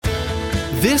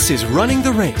This is Running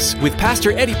the Race with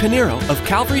Pastor Eddie Pinero of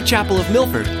Calvary Chapel of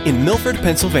Milford in Milford,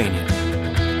 Pennsylvania.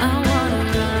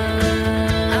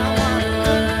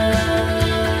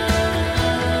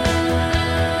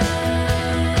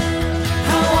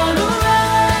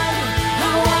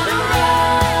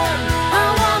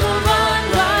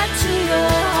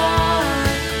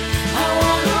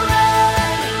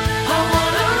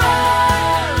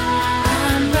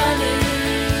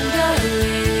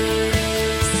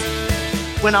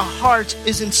 When our heart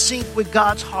is in sync with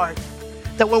God's heart,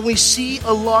 that when we see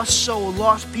a lost soul,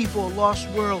 lost people, a lost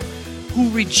world who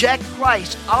reject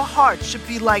Christ, our heart should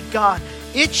be like God.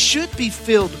 It should be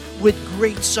filled with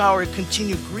great sorrow and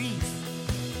continued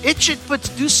grief. It should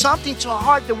do something to our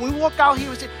heart that when we walk out here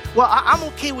and say, well, I'm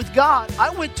okay with God. I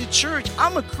went to church.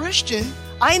 I'm a Christian.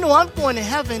 I know I'm going to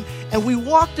heaven. And we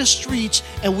walk the streets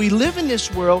and we live in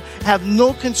this world, have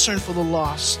no concern for the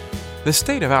lost. The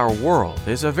state of our world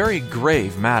is a very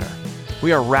grave matter.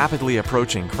 We are rapidly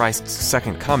approaching Christ's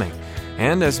second coming,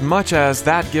 and as much as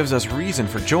that gives us reason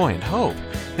for joy and hope,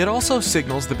 it also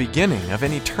signals the beginning of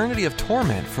an eternity of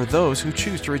torment for those who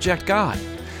choose to reject God.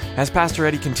 As Pastor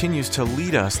Eddie continues to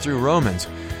lead us through Romans,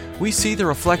 we see the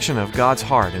reflection of God's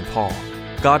heart in Paul.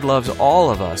 God loves all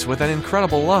of us with an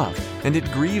incredible love, and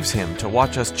it grieves him to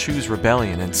watch us choose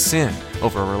rebellion and sin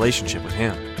over a relationship with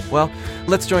him. Well,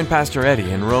 let's join Pastor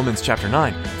Eddie in Romans chapter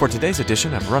 9 for today's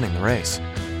edition of Running the Race.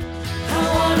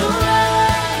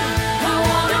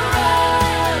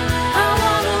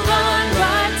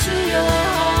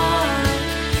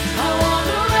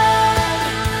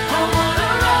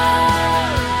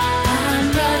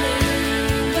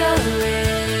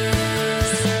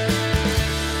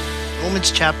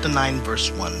 Romans chapter 9,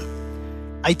 verse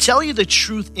 1. I tell you the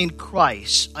truth in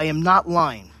Christ, I am not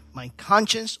lying. My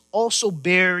conscience also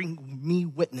bearing me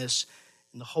witness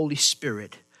in the Holy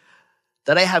Spirit,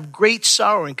 that I have great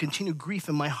sorrow and continued grief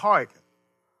in my heart.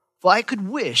 For I could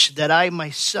wish that I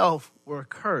myself were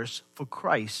accursed from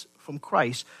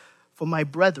Christ, for my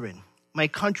brethren, my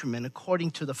countrymen,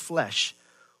 according to the flesh,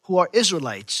 who are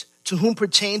Israelites, to whom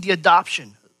pertain the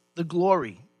adoption, the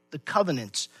glory, the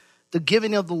covenants, the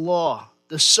giving of the law,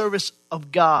 the service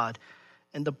of God,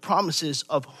 and the promises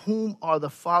of whom are the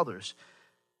fathers,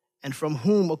 and from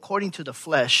whom, according to the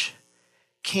flesh,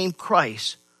 came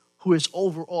Christ, who is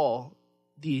over all,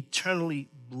 the eternally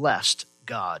blessed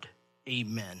God.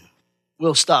 Amen.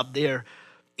 We'll stop there.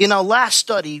 In our last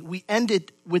study, we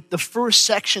ended with the first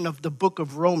section of the book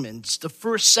of Romans. The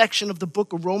first section of the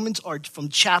book of Romans are from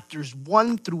chapters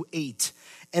 1 through 8.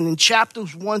 And in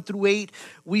chapters 1 through 8,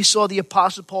 we saw the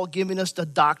Apostle Paul giving us the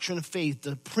doctrine of faith,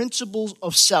 the principles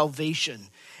of salvation.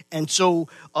 And so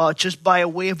just by a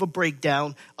way of a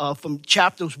breakdown, from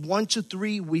chapters 1 to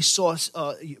 3, we saw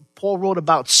Paul wrote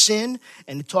about sin,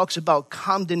 and it talks about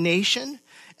condemnation.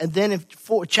 And then in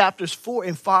chapters 4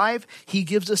 and 5, he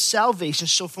gives us salvation.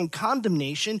 So from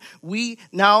condemnation, we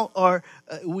are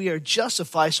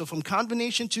justified. So from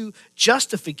condemnation to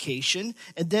justification.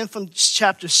 And then from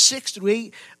chapters 6 through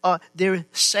 8, there is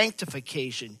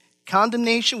sanctification.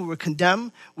 Condemnation, we were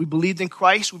condemned, we believed in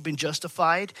Christ, we've been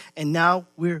justified, and now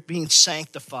we're being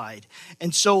sanctified.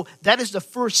 And so that is the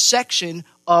first section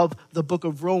of the book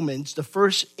of Romans, the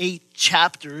first 8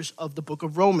 chapters of the book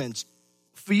of Romans.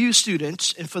 For you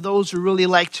students, and for those who really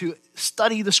like to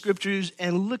study the scriptures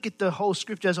and look at the whole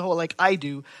scripture as a whole like I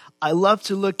do, I love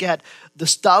to look at the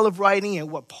style of writing and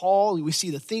what we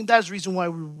see the theme. That's the reason why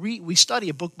we study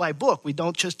it book by book. We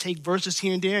don't just take verses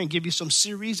here and there and give you some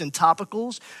series and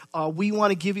topicals. We want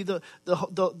to give you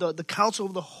the counsel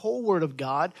of the whole Word of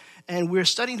God. And we're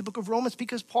studying the book of Romans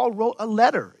because Paul wrote a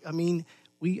letter. I mean,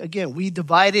 we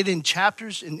divide it in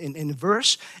chapters, in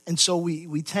verse, and so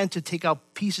we tend to take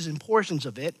out pieces and portions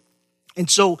of it. And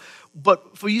so,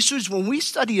 but for you students, when we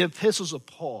study epistles of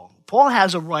Paul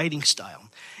has a writing style.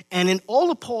 And in all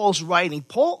of Paul's writing,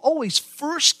 Paul always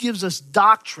first gives us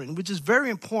doctrine, which is very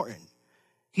important.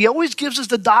 He always gives us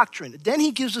the doctrine. Then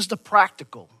he gives us the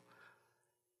practical.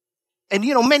 And,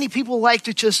 many people like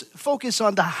to just focus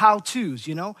on the how-tos,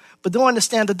 but don't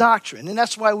understand the doctrine. And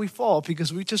that's why we fall,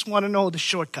 because we just want to know the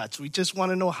shortcuts. We just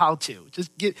want to know how to.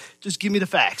 Just give me the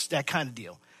facts, that kind of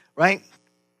deal, right?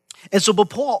 And so, but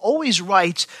Paul always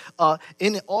writes,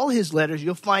 in all his letters,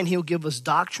 you'll find he'll give us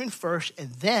doctrine first,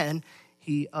 and then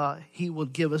he will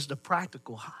give us the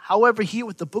practical. However, here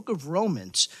with the book of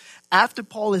Romans, after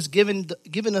Paul has given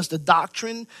us the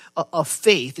doctrine of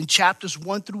faith in chapters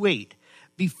 1 through 8,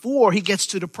 before he gets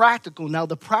to the practical. Now,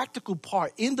 the practical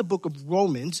part in the book of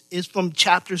Romans is from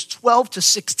chapters 12 to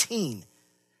 16.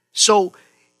 So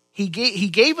he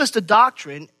gave us the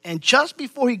doctrine, and just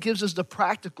before he gives us the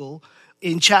practical,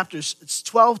 in chapters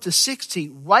 12 to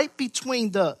 16, right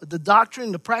between the doctrine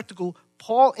and the practical,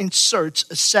 Paul inserts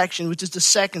a section, which is the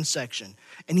second section.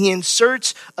 And he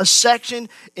inserts a section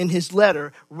in his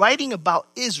letter writing about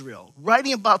Israel,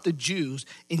 writing about the Jews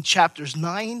in chapters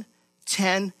 9,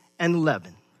 10, and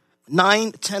 11.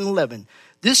 9, 10, 11.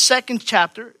 This second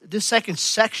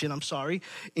section,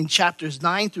 in chapters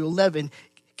 9 through 11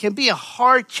 can be a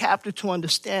hard chapter to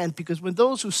understand, because when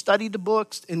those who study the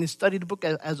books and they study the book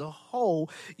as a whole,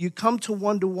 you come to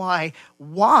wonder why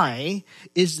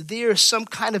is there some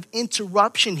kind of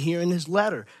interruption here in his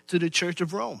letter to the Church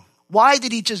of Rome? Why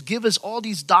did he just give us all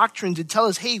these doctrines and tell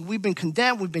us, hey, we've been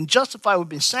condemned, we've been justified, we've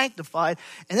been sanctified,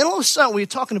 and then all of a sudden we're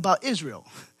talking about Israel.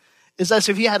 It's as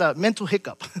if he had a mental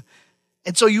hiccup.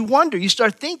 And so you wonder, you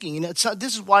start thinking, and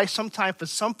this is why sometimes for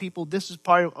some people, this is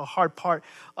a hard part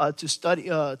to study,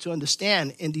 to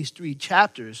understand in these 3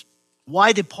 chapters.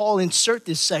 Why did Paul insert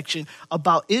this section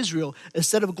about Israel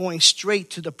instead of going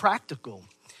straight to the practical?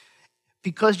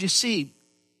 Because you see,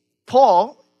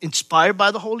 Paul, inspired by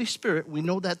the Holy Spirit, we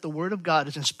know that the Word of God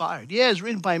is inspired. Yeah, it's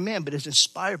written by man, but it's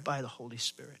inspired by the Holy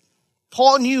Spirit.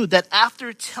 Paul knew that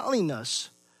after telling us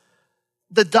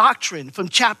the doctrine from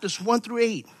chapters 1 through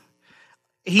 8,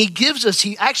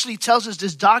 he actually tells us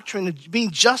this doctrine of being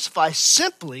justified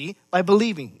simply by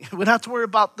believing. We don't have to worry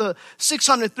about the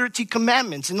 613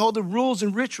 commandments and all the rules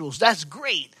and rituals. That's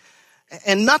great.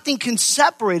 And nothing can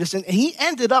separate us. And he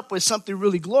ended up with something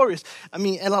really glorious. I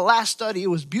mean, in our last study, it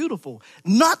was beautiful.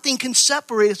 Nothing can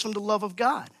separate us from the love of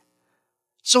God.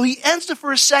 So he ends the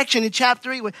first section in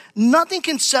chapter 8 with, nothing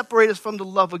can separate us from the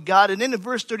love of God. And then in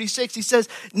verse 36, he says,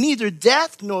 neither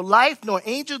death, nor life, nor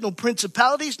angels, nor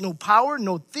principalities, no power,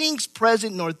 no things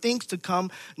present, nor things to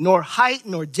come, nor height,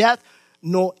 nor depth,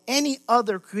 nor any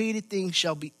other created thing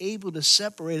shall be able to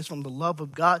separate us from the love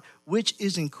of God, which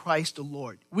is in Christ the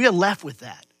Lord. We are left with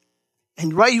that.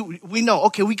 And we know,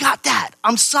 okay, we got that.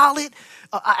 I'm solid.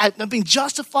 I'm being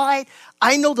justified.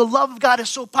 I know the love of God is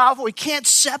so powerful. It can't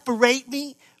separate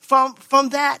me from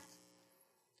that.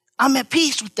 I'm at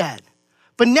peace with that.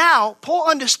 But now,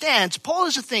 Paul understands. Paul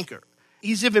is a thinker.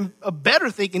 He's even a better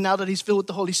thinker now that he's filled with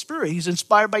the Holy Spirit. He's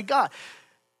inspired by God.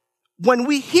 When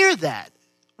we hear that,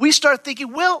 we start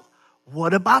thinking, well,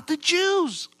 what about the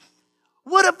Jews?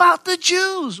 What about the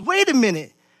Jews? Wait a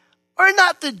minute. Are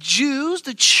not the Jews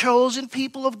the chosen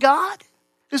people of God?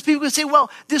 Because people can say,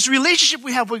 well, this relationship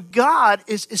we have with God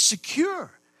is secure.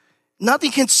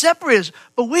 Nothing can separate us.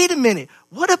 But wait a minute.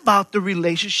 What about the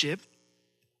relationship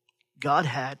God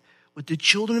had with the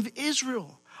children of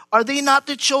Israel? Are they not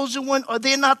the chosen one? Are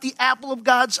they not the apple of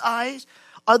God's eyes?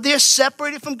 Are they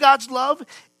separated from God's love?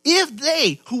 If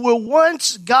they, who were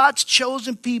once God's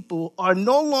chosen people, are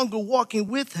no longer walking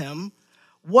with him,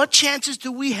 what chances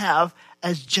do we have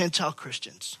as Gentile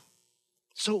Christians?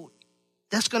 So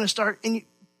that's going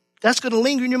to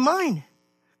linger in your mind.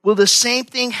 Will the same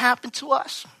thing happen to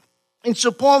us? And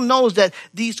so Paul knows that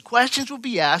these questions will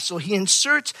be asked, so he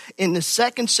inserts in the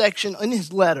second section in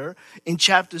his letter in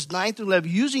chapters 9 through 11,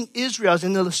 using Israel as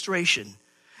an illustration.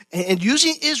 And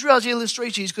using Israel as an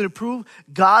illustration, he's going to prove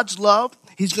God's love.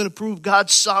 He's going to prove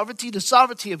God's sovereignty, the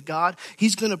sovereignty of God.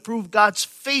 He's going to prove God's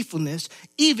faithfulness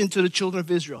even to the children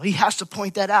of Israel. He has to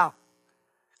point that out.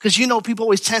 Because, people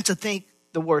always tend to think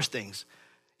the worst things.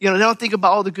 They don't think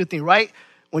about all the good things, right?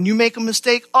 When you make a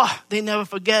mistake, they never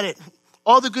forget it.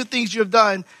 All the good things you have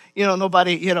done,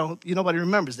 nobody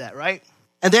remembers that, right?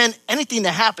 And then anything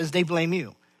that happens, they blame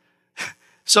you.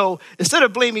 So instead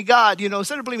of blaming God,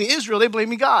 instead of blaming Israel, they blame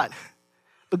God.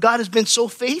 But God has been so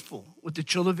faithful with the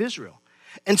children of Israel.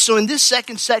 And so in this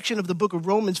second section of the book of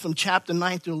Romans from chapter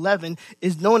 9 through 11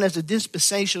 is known as the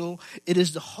dispensational. It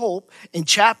is the hope. In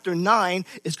chapter 9,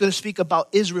 it's going to speak about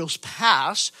Israel's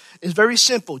past. It's very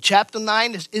simple. Chapter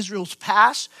 9 is Israel's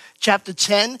past. Chapter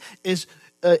 10 is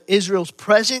Israel's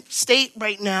present state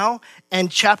right now.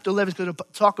 And chapter 11 is going to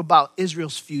talk about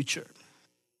Israel's future.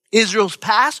 Israel's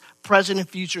past, present, and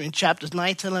future in chapters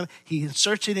 9, 10, 11. He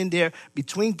inserts it in there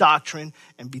between doctrine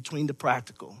and between the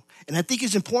practical. And I think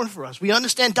it's important for us. We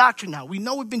understand doctrine now. We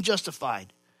know we've been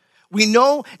justified. We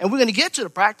know, and we're going to get to the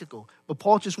practical. But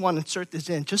Paul just wanted to insert this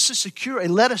in just to secure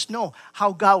and let us know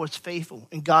how God was faithful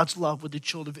in God's love with the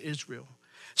children of Israel.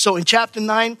 So in chapter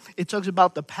 9, it talks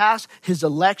about the past, his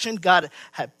election. God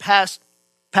had past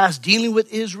dealing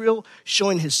with Israel,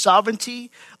 showing his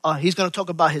sovereignty. He's going to talk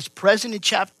about his present in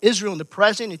chapter Israel in the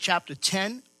present in chapter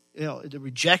 10. The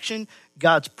rejection,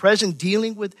 God's present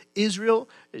dealing with Israel.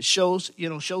 It shows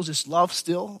his love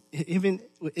still, even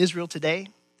with Israel today.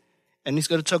 And he's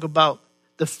going to talk about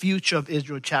the future of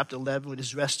Israel, chapter 11, with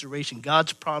his restoration.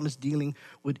 God's promise dealing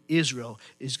with Israel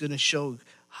is going to show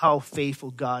how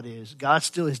faithful God is. God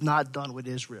still is not done with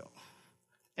Israel.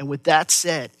 And with that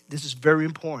said, this is very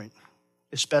important,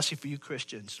 especially for you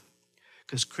Christians,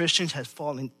 because Christians have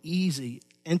fallen easy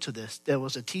into this. There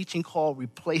was a teaching called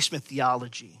replacement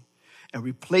theology. And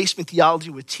replacement theology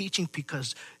we're teaching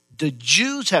because the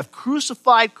Jews have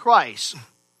crucified Christ.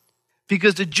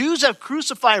 Because the Jews have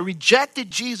crucified and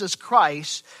rejected Jesus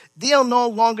Christ, they are no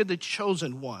longer the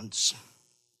chosen ones.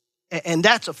 And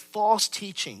that's a false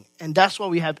teaching. And that's why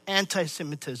we have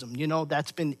anti-Semitism. You know,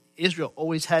 that's been, Israel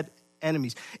always had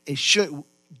enemies.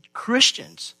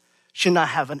 Christians should not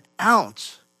have an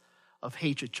ounce of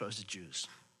hatred towards the Jews.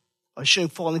 Or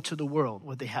shouldn't fall into the world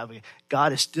where they have it.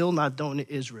 God is still not done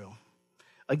to Israel.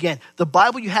 Again, the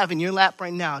Bible you have in your lap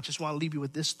right now, I just want to leave you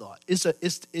with this thought. Is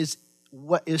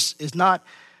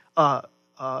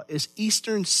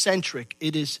Eastern centric.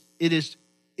 It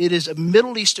is a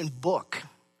Middle Eastern book.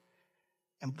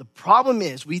 And the problem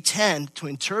is we tend to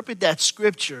interpret that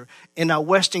scripture in our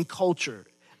Western culture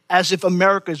as if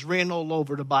America is written all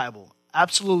over the Bible.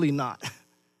 Absolutely not.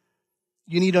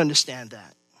 You need to understand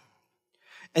that.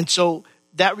 And so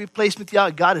that replacement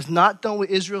theology, God is not done with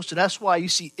Israel. So that's why you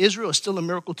see Israel is still a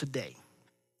miracle today.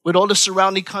 With all the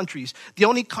surrounding countries. The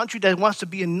only country that wants to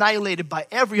be annihilated by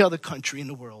every other country in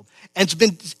the world. And it's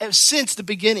been since the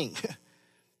beginning.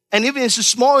 And even it's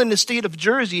small in the state of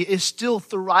Jersey, it's still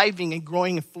thriving and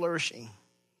growing and flourishing.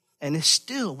 And it's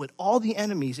still with all the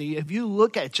enemies. If you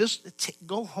look at it, just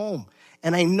go home.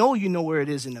 And I know you know where it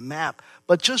is in the map.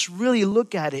 But just really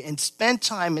look at it and spend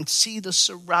time and see the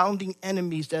surrounding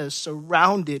enemies that are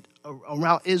surrounded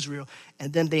around Israel.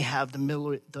 And then they have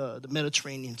the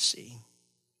Mediterranean Sea.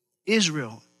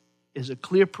 Israel is a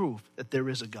clear proof that there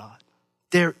is a God.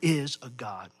 There is a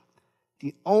God.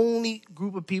 The only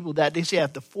group of people that they say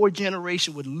after 4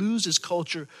 generations would lose its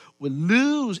culture, would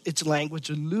lose its language,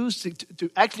 would lose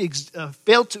to actually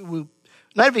fail to,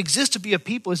 not even exist to be a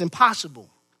people is impossible.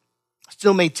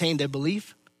 Still maintain their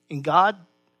belief in God,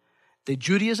 their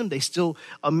Judaism, they still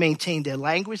maintain their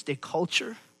language, their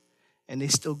culture, and they're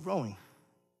still growing.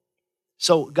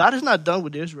 So God is not done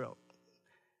with Israel.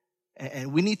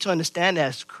 And we need to understand that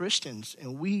as Christians,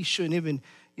 and we shouldn't even,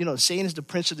 Satan is the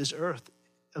prince of this earth,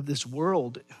 of this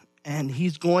world, and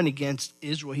he's going against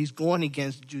Israel. He's going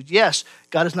against Jews. Yes,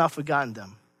 God has not forgotten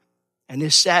them. And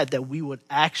it's sad that we would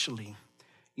actually,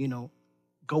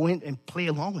 go in and play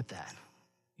along with that.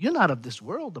 You're not of this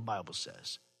world, the Bible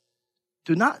says.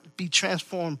 Do not be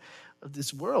transformed of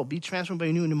this world. Be transformed by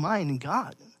your new mind in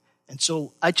God. And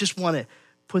so I just want to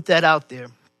put that out there,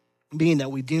 being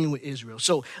that we're dealing with Israel.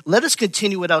 So let us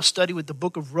continue with our study with the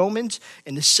book of Romans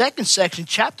in the second section,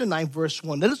 chapter 9, verse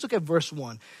 1. Let us look at verse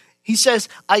 1. He says,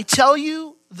 I tell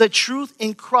you the truth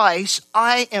in Christ,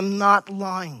 I am not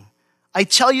lying. I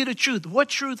tell you the truth. What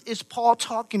truth is Paul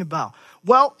talking about?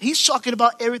 Well, he's talking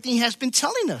about everything he has been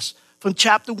telling us from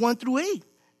chapter 1 through 8.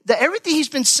 That everything he's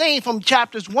been saying from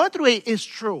chapters 1 through 8 is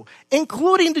true,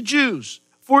 including the Jews.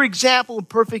 For example, a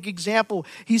perfect example,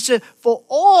 he said, for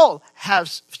all have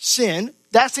sinned,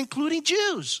 that's including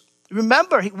Jews.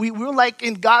 Remember, we were like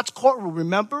in God's courtroom,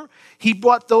 remember? He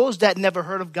brought those that never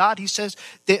heard of God. He says,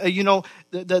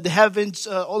 the heavens,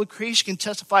 all the creation can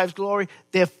testify of his glory.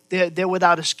 They're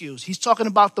without excuse. He's talking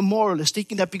about the moralists,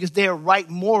 thinking that because they are right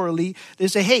morally, they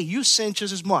say, hey, you sin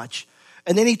just as much.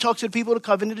 And then he talks to the people of the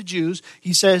covenant of the Jews.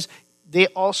 He says, they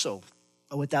also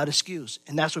are without excuse.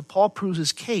 And that's where Paul proves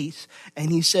his case.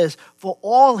 And he says, for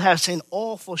all have sinned,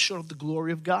 all fall short of the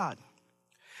glory of God.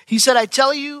 He said, I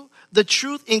tell you the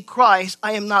truth in Christ,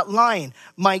 I am not lying.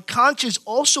 My conscience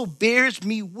also bears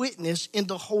me witness in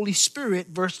the Holy Spirit,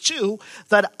 verse 2,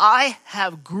 that I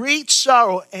have great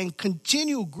sorrow and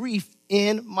continual grief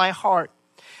in my heart.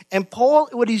 And Paul,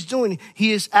 what he's doing,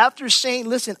 he is after saying,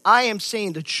 listen, I am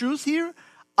saying the truth here.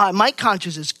 My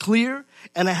conscience is clear,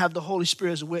 and I have the Holy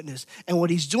Spirit as a witness. And what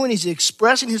he's doing is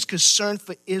expressing his concern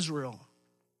for Israel.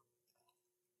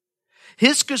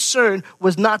 His concern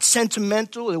was not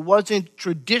sentimental. It wasn't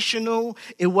traditional.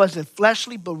 It wasn't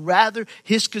fleshly, but rather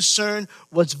his concern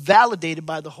was validated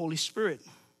by the Holy Spirit.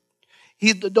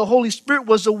 The Holy Spirit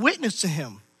was a witness to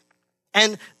him.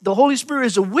 And the Holy Spirit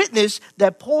is a witness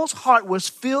that Paul's heart was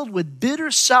filled with bitter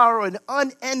sorrow and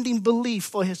unending belief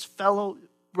for his fellow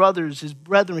brothers, his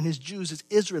brethren, his Jews, his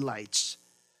Israelites.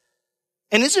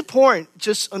 And it's important,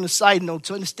 just on a side note,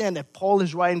 to understand that Paul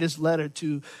is writing this letter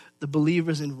to the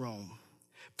believers in Rome.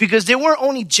 Because there weren't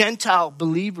only Gentile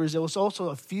believers, there was also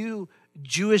a few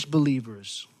Jewish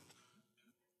believers.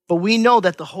 But we know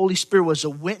that the Holy Spirit was a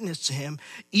witness to him.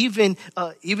 Even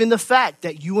the fact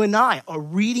that you and I are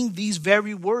reading these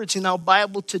very words in our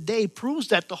Bible today proves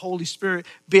that the Holy Spirit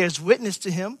bears witness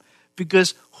to him.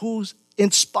 Because who's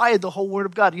inspired the whole Word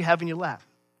of God you have in your lap?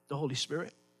 The Holy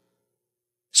Spirit.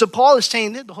 So Paul is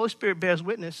saying that the Holy Spirit bears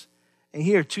witness. And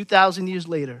here, 2,000 years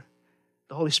later,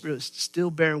 the Holy Spirit is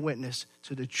still bearing witness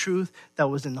to the truth that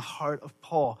was in the heart of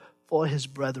Paul for his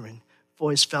brethren,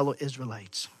 for his fellow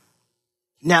Israelites.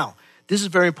 Now, this is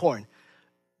very important.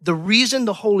 The reason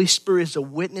the Holy Spirit is a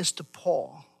witness to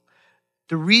Paul,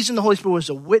 the reason the Holy Spirit was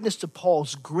a witness to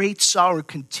Paul's great sorrow and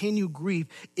continued grief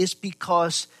is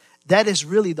because that is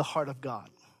really the heart of God.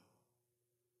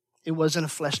 It wasn't a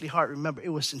fleshly heart. Remember, it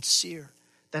was sincere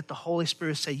that the Holy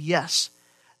Spirit said, yes,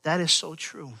 that is so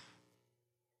true.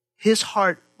 His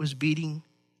heart was beating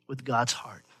with God's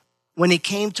heart. When it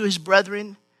came to his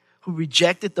brethren who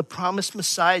rejected the promised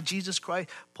Messiah, Jesus Christ,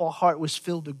 Paul's heart was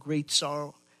filled with great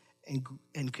sorrow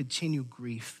and continued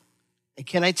grief. And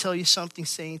can I tell you something,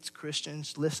 saints,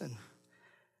 Christians? Listen,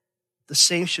 the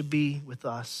same should be with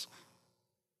us.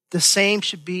 The same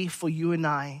should be for you and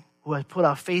I who have put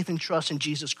our faith and trust in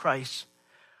Jesus Christ.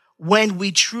 When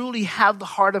we truly have the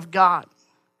heart of God,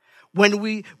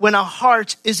 when our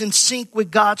heart is in sync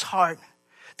with God's heart,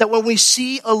 that when we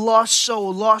see a lost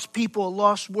soul, lost people, a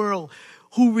lost world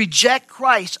who reject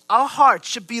Christ, our heart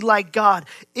should be like God.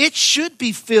 It should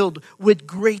be filled with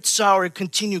great sorrow and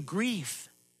continued grief.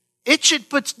 It should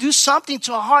do something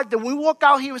to our heart that when we walk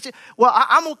out here and say, well,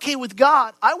 I'm okay with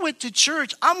God. I went to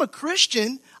church. I'm a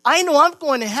Christian. I know I'm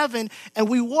going to heaven. And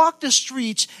we walk the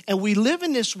streets and we live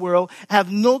in this world and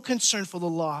have no concern for the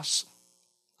lost.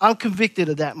 I'm convicted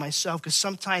of that myself because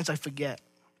sometimes I forget.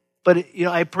 But,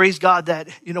 I praise God that,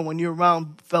 when you're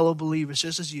around fellow believers,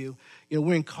 just as you,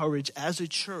 we're encouraged as a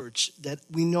church that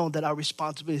we know that our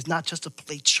responsibility is not just to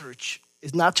play church.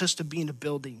 It's not just to be in a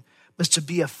building, but to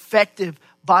be effective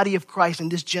body of Christ in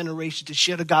this generation to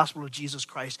share the gospel of Jesus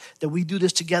Christ. That we do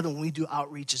this together when we do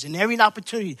outreaches. And every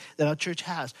opportunity that our church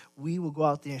has, we will go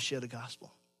out there and share the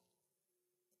gospel.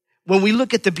 When we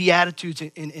look at the Beatitudes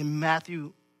in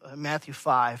Matthew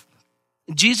 5,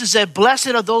 Jesus said, blessed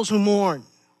are those who mourn.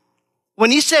 When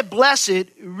he said blessed, it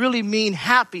really means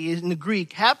happy in the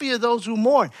Greek. Happy are those who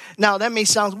mourn. Now, that may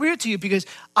sound weird to you because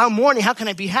I'm mourning. How can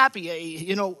I be happy?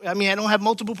 I don't have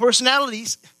multiple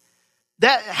personalities.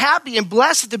 That happy and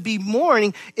blessed to be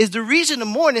mourning is the reason to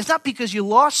mourn. It's not because you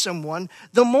lost someone.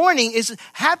 The mourning is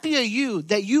happy are you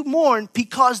that you mourn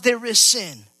because there is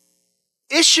sin.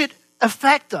 It should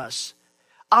affect us.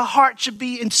 Our heart should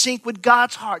be in sync with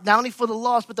God's heart, not only for the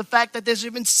lost, but the fact that there's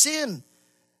even sin.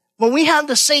 When we have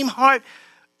the same heart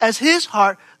as his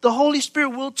heart, the Holy Spirit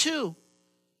will too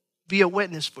be a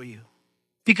witness for you.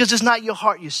 Because it's not your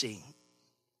heart you see.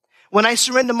 When I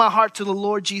surrender my heart to the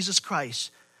Lord Jesus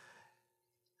Christ,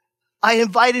 I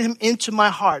invited him into my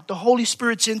heart. The Holy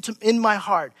Spirit's in my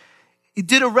heart. He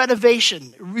did a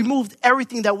renovation, removed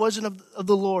everything that wasn't of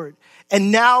the Lord.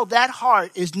 And now that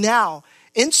heart is now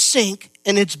in sync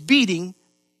and it's beating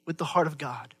with the heart of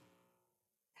God.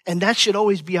 And that should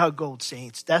always be our goal,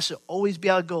 saints. That should always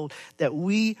be our goal, that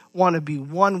we want to be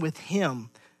one with him.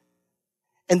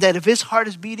 And that if his heart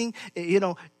is beating,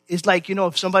 it's like,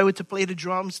 if somebody were to play the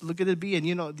drums, look at it beat, and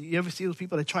you ever see those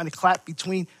people that are trying to clap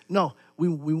between? No, we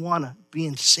want to be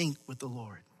in sync with the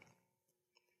Lord.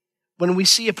 When we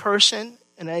see a person,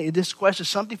 and this question is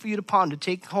something for you to ponder,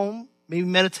 take home, maybe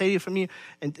meditate it from you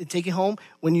and take it home.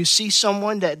 When you see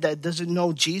someone that doesn't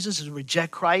know Jesus, or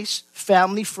reject Christ,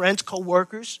 family, friends,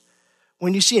 co-workers,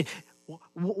 when you see it,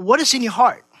 what is in your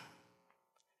heart?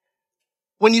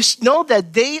 When you know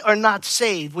that they are not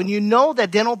saved, when you know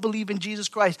that they don't believe in Jesus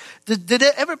Christ, did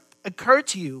it ever occur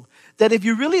to you that if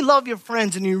you really love your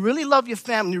friends and you really love your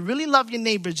family, you really love your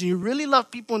neighbors, and you really love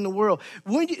people in the world,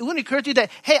 wouldn't it occur to you that,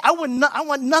 hey, I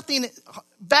want nothing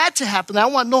bad to happen. I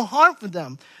want no harm for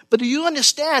them. But do you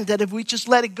understand that if we just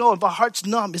let it go, if our heart's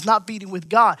numb, it's not beating with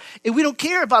God, if we don't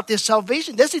care about their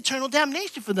salvation, there's eternal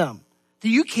damnation for them. Do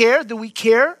you care? Do we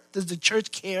care? Does the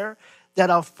church care that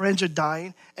our friends are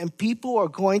dying and people are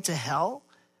going to hell?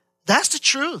 That's the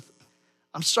truth.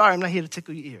 I'm sorry, I'm not here to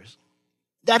tickle your ears.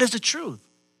 That is the truth.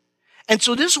 And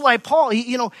so this is why Paul,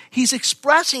 he's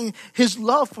expressing his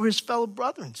love for his fellow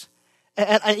brethren.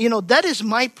 And that is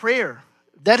my prayer.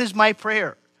 That is my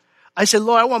prayer. I said,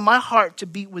 Lord, I want my heart to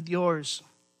beat with yours.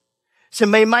 So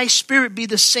may my spirit be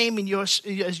the same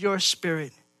as your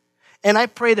spirit. And I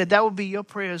pray that will be your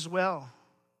prayer as well.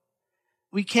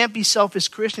 We can't be selfish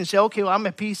Christians and say, okay, well, I'm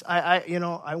at peace.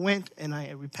 I went and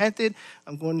I repented.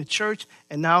 I'm going to church.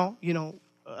 And now,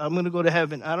 I'm going to go to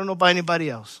heaven. I don't know about anybody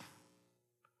else.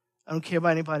 I don't care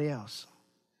about anybody else.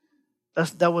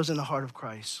 That wasn't the heart of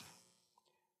Christ.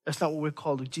 That's not what we're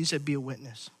called to. Jesus said, be a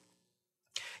witness.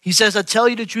 He says, I tell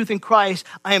you the truth in Christ,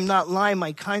 I am not lying.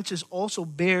 My conscience also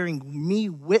bearing me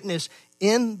witness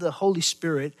in the Holy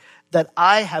Spirit that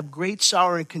I have great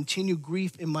sorrow and continued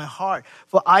grief in my heart.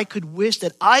 For I could wish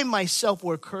that I myself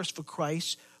were accursed for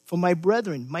Christ, for my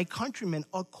brethren, my countrymen,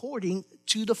 according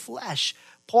to the flesh.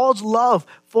 Paul's love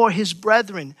for his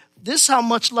brethren, this is how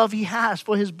much love he has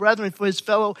for his brethren, for his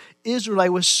fellow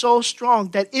Israelite, was so strong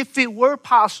that if it were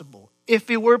possible,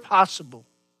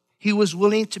 he was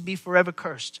willing to be forever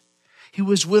cursed. He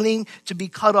was willing to be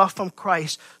cut off from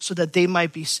Christ so that they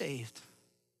might be saved.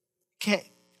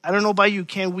 I don't know about you.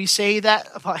 Can we say that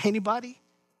about anybody?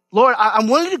 Lord, I'm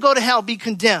willing to go to hell, be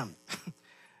condemned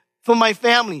for my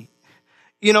family,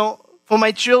 for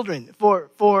my children,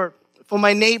 for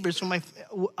my neighbors,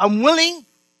 I'm willing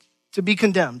to be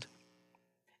condemned.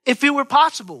 If it were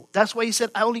possible, that's why he said,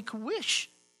 I only could wish.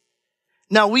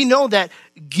 Now we know that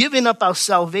giving up our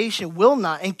salvation will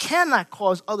not and cannot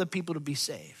cause other people to be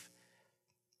saved.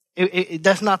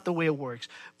 That's not the way it works.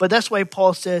 But that's why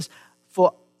Paul says,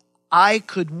 for I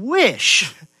could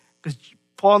wish, because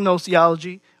Paul knows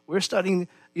theology. We're studying,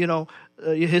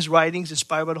 his writings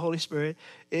inspired by the Holy Spirit.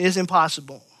 It is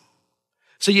impossible.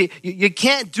 So you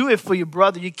can't do it for your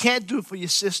brother. You can't do it for your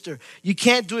sister. You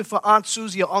can't do it for Aunt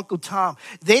Susie or Uncle Tom.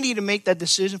 They need to make that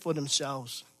decision for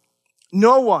themselves.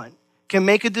 No one can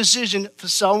make a decision for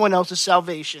someone else's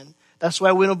salvation. That's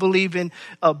why we don't believe in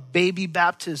a baby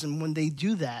baptism when they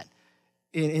do that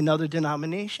in other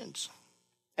denominations.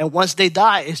 And once they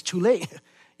die, it's too late.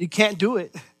 You can't do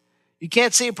it. You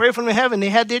can't say a prayer from heaven. They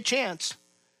had their chance.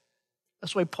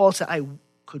 That's why Paul said, I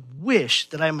could wish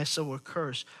that I myself were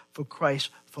cursed for Christ,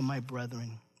 for my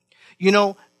brethren.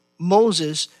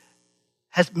 Moses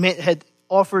had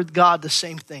offered God the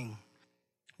same thing.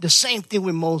 The same thing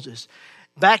with Moses.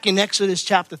 Back in Exodus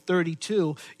chapter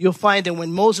 32, you'll find that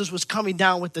when Moses was coming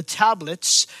down with the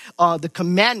tablets, the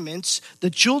commandments, the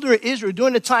children of Israel,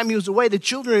 during the time he was away, the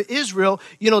children of Israel,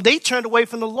 they turned away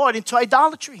from the Lord into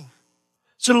idolatry.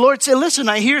 So the Lord said, listen,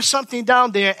 I hear something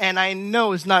down there and I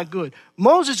know it's not good.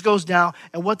 Moses goes down,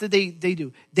 and what did they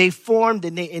do? They formed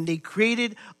and they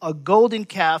created a golden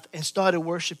calf and started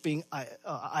worshiping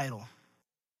idol.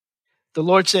 The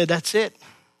Lord said, that's it.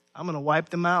 I'm going to wipe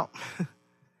them out.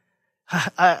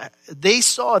 They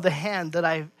saw the hand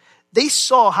they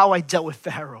saw how I dealt with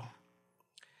Pharaoh.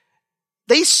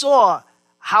 They saw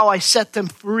how I set them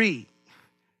free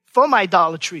from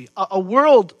idolatry, a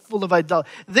world full of idolatry.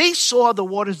 They saw the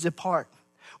waters depart.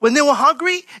 When they were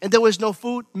hungry and there was no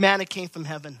food, manna came from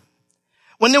heaven.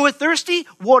 When they were thirsty,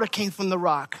 water came from the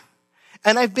rock.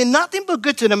 And I've been nothing but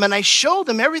good to them, and I showed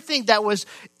them everything that was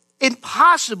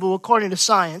impossible according to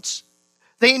science.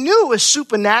 They knew it was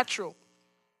supernatural.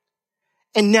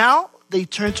 And now they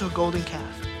turn to a golden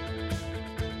calf.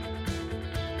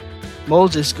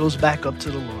 Moses goes back up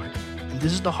to the Lord. And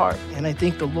this is the heart. And I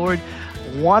think the Lord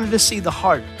wanted to see the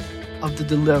heart of the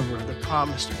deliverer, the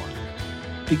promised one.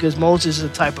 Because Moses is a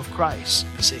type of Christ,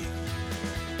 you see.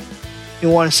 You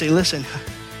want to say, listen,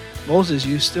 Moses,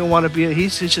 you still want to be,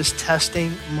 he's just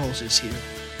testing Moses here.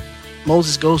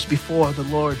 Moses goes before the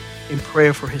Lord in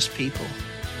prayer for his people.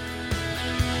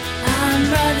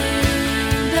 I'm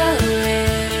running the race.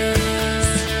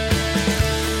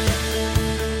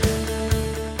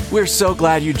 We're so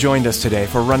glad you joined us today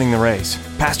for Running the Race.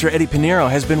 Pastor Eddie Pinero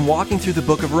has been walking through the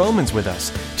book of Romans with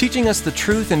us, teaching us the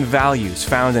truth and values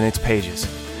found in its pages.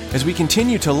 As we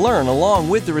continue to learn along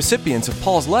with the recipients of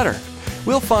Paul's letter,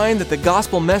 we'll find that the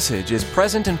gospel message is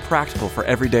present and practical for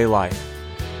everyday life.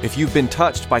 If you've been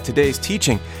touched by today's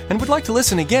teaching and would like to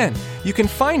listen again, you can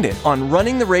find it on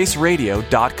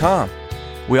runningtheraceradio.com.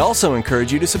 We also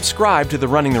encourage you to subscribe to the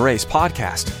Running the Race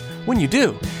podcast. When you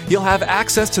do, you'll have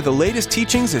access to the latest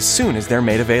teachings as soon as they're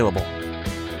made available.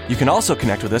 You can also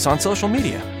connect with us on social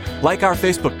media, like our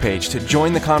Facebook page to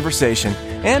join the conversation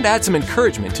and add some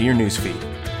encouragement to your newsfeed.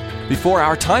 Before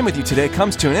our time with you today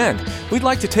comes to an end, we'd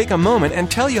like to take a moment and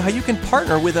tell you how you can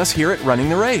partner with us here at Running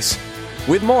the Race.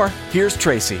 With more, here's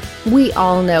Tracy. We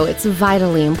all know it's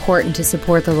vitally important to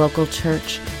support the local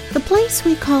church, the place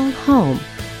we call home.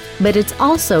 But it's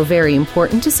also very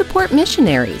important to support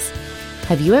missionaries.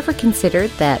 Have you ever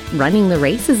considered that running the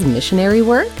race is missionary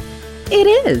work? It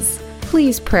is.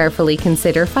 Please prayerfully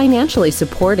consider financially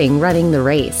supporting Running the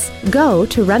Race. Go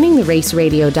to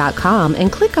runningtheraceradio.com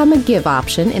and click on the Give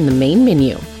option in the main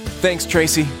menu. Thanks,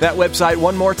 Tracy. That website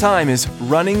one more time is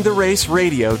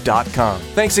runningtheraceradio.com.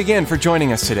 Thanks again for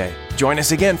joining us today. Join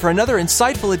us again for another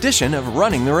insightful edition of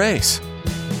Running the Race.